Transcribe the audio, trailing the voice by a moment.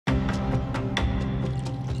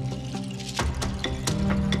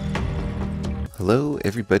Hello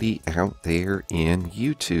everybody out there in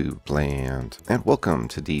YouTube land, and welcome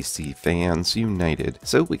to DC Fans United.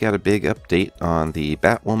 So we got a big update on the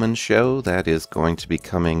Batwoman show that is going to be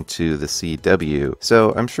coming to the CW.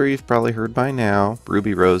 So I'm sure you've probably heard by now,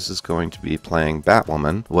 Ruby Rose is going to be playing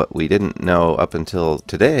Batwoman. What we didn't know up until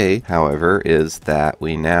today, however, is that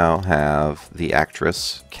we now have the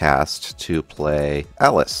actress cast to play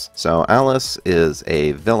Alice. So Alice is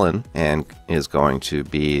a villain and is going to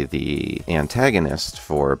be the antagonist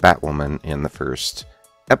for Batwoman in the first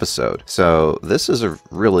episode. So this is a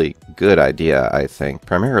really good idea, I think,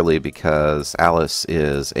 primarily because Alice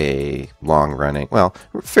is a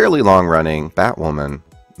fairly long-running Batwoman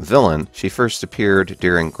villain. She first appeared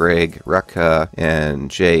during Greg Rucka and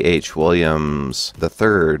J.H. Williams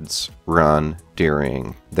III's run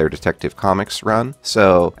during their Detective Comics run.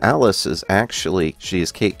 So Alice is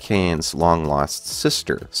she's Kate Kane's long-lost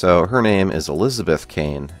sister. So her name is Elizabeth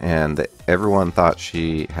Kane, and everyone thought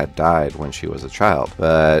she had died when she was a child.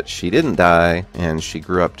 But she didn't die, and she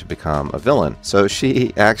grew up to become a villain. So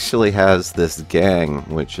she actually has this gang,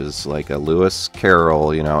 which is like a Lewis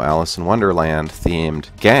Carroll, Alice in Wonderland themed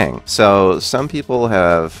gang. So some people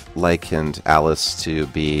have likened Alice to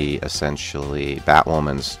be essentially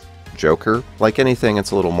Batwoman's Joker. Like anything, it's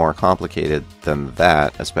a little more complicated than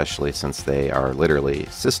that, especially since they are literally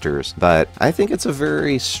sisters. But I think it's a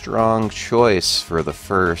very strong choice for the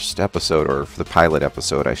first episode, or for the pilot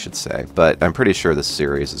episode, I should say. But I'm pretty sure this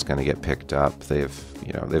series is going to get picked up.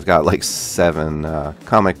 They've got like 7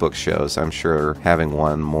 comic book shows. I'm sure having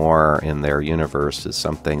one more in their universe is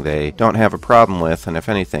something they don't have a problem with, and if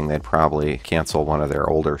anything, they'd probably cancel one of their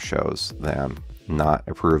older shows than not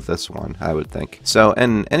approve this one, I would think. So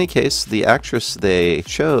in any case, the actress they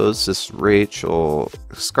chose, this Rachel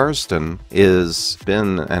Skarsten, has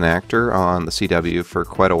been an actor on the CW for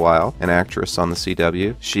quite a while, an actress on the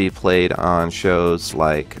CW. She played on shows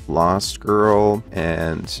like Lost Girl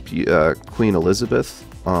and Queen Elizabeth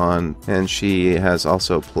and she has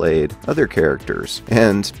also played other characters.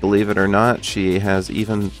 And believe it or not, she has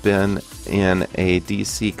even been in a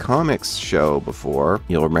DC Comics show before.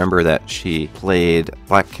 You'll remember that she played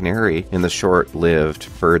Black Canary in the short-lived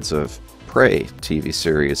Birds of Prey TV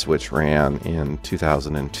series, which ran in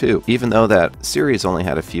 2002. Even though that series only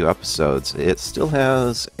had a few episodes, it still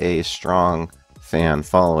has a strong fan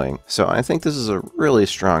following. So I think this is a really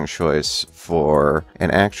strong choice for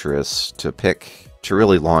an actress to pick to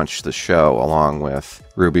really launch the show, along with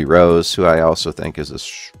Ruby Rose, who I also think is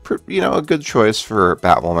a good choice for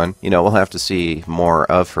Batwoman. We'll have to see more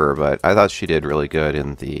of her, but I thought she did really good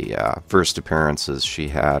in the first appearances she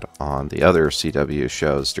had on the other CW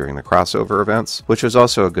shows during the crossover events, which was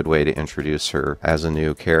also a good way to introduce her as a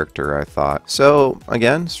new character, I thought. So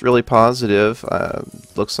again, it's really positive.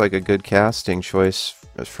 Looks like a good casting choice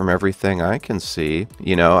from everything I can see.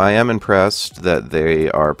 I am impressed that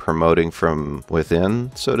they are promoting from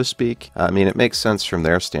within, so to speak. I mean, it makes sense from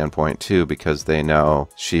their standpoint too, because they know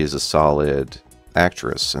she's a solid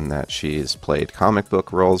actress and that she's played comic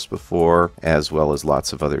book roles before, as well as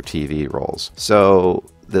lots of other TV roles. So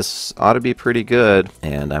this ought to be pretty good,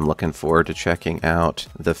 and I'm looking forward to checking out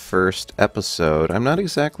the first episode. I'm not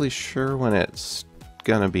exactly sure when it's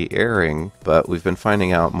gonna be airing, but we've been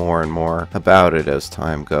finding out more and more about it as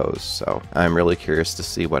time goes, so I'm really curious to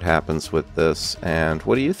see what happens with this. And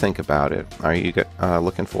what do you think about it? Are you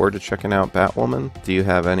looking forward to checking out Batwoman? Do you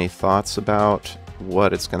have any thoughts about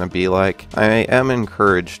what it's going to be like? I am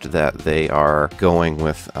encouraged that they are going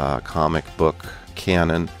with comic book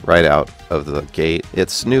canon right out of the gate.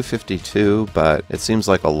 It's New 52, but it seems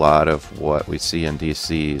like a lot of what we see in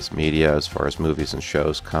DC's media as far as movies and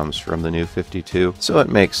shows comes from the New 52, so it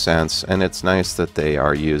makes sense. And it's nice that they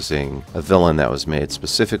are using a villain that was made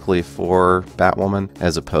specifically for Batwoman,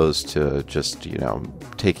 as opposed to just,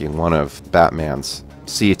 taking one of Batman's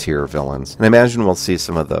C-tier villains. And I imagine we'll see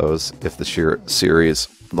some of those if the series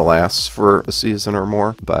lasts for a season or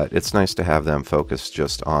more, but it's nice to have them focus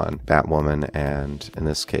just on Batwoman and, in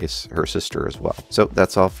this case, her sister as well. So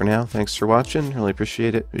that's all for now. Thanks for watching. Really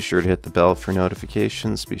appreciate it. Be sure to hit the bell for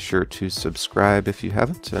notifications. Be sure to subscribe if you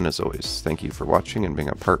haven't. And as always, thank you for watching and being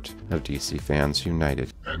a part of DC Fans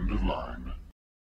United. End of line.